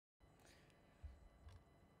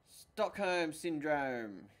Stockholm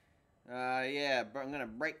Syndrome. Yeah, but I'm gonna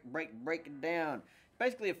break it down.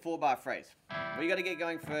 Basically a 4-bar phrase. What you gotta get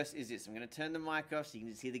going first is this. I'm gonna turn the mic off so you can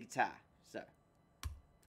just hear the guitar. So,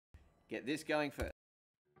 get this going first.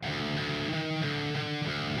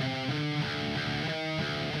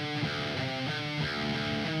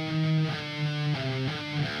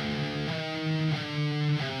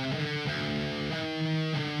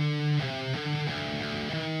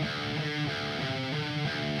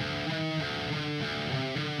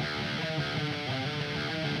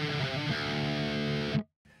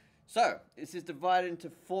 So, this is divided into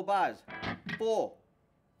 4 bars. 4.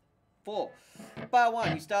 Bar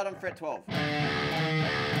 1, you start on fret 12.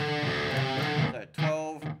 So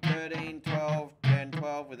 12, 13, 12, 10,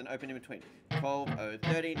 12 with an open in between. 12, 0,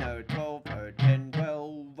 13, 0, 12, 0, 10,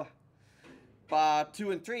 12. Bar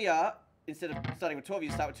 2 and 3 are, instead of starting with 12,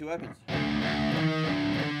 you start with 2 opens.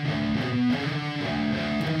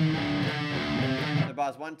 So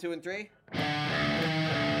bars 1, 2, and 3.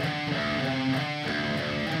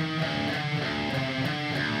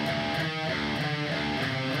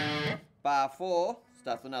 Bar 4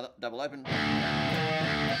 starts with another double open.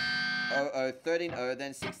 0, 0, 13, 0,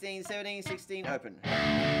 then 16, 17, 16, open.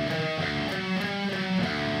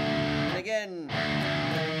 And again.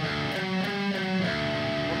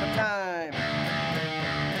 One more time.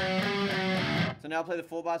 So now I'll play the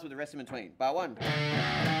 4 bars with the rest in between. Bar 1.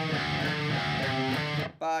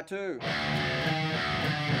 Bar 2.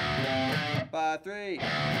 Bar 3.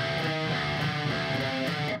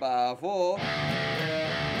 Bar 4.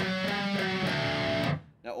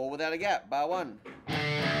 Now all without a gap. Bar 1. 2. 3.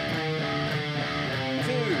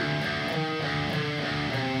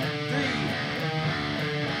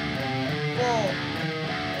 Four.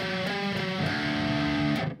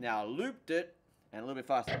 Now looped it and a little bit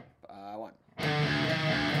faster. Bar 1.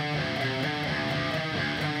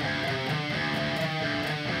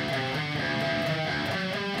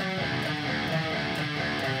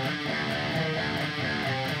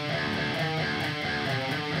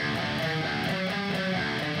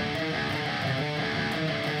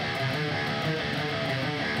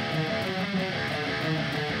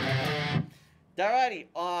 Alrighty,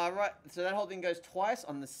 alright, so that whole thing goes twice.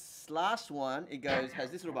 On this last one, it has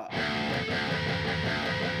this little bar.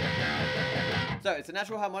 So it's a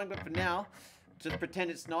natural harmonic, but for now, just pretend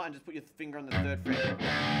it's not and just put your finger on the 3rd fret.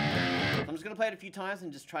 So I'm just going to play it a few times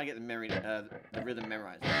and just try to get the rhythm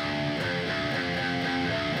memorized.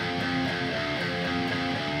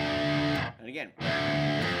 And again.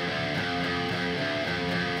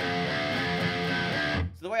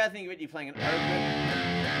 So the way I think of it, you're playing an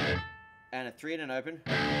open, and a 3 and an open.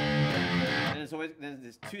 And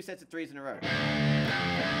there's 2 sets of 3s in a row. 1, 2, 3.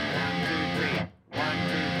 1,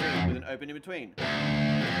 2, 3 with an open in between. 1, 2, 3.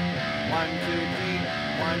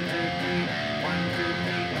 1, 2, 3. 1, 2,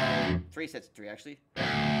 3. Oh, 3 sets of 3 actually. 1, 1,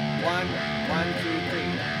 2, 3.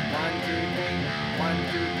 1, 2, 3. 1,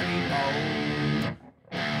 2, 3. Oh.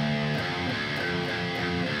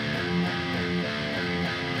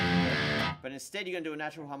 But instead you're going to do a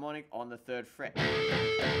natural harmonic on the 3rd fret. So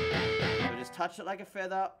just touch it like a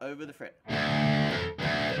feather over the fret.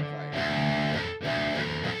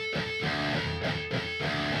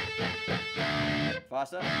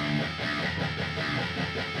 Faster.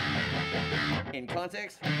 In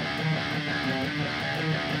context.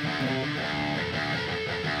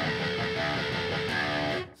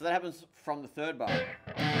 So that happens from the 3rd bar.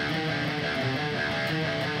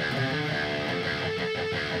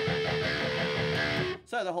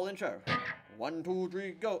 So the whole intro. 1, 2,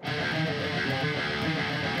 3, go.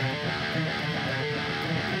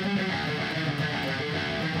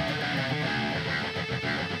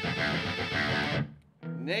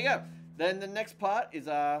 There you go. Then the next part is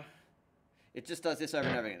it just does this over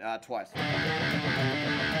and over again, twice. 4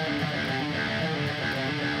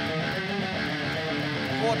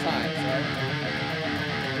 times, right?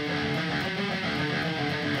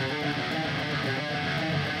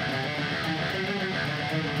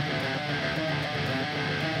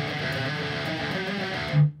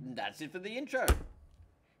 That's it for the intro. So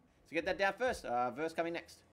get that down first. Verse coming next.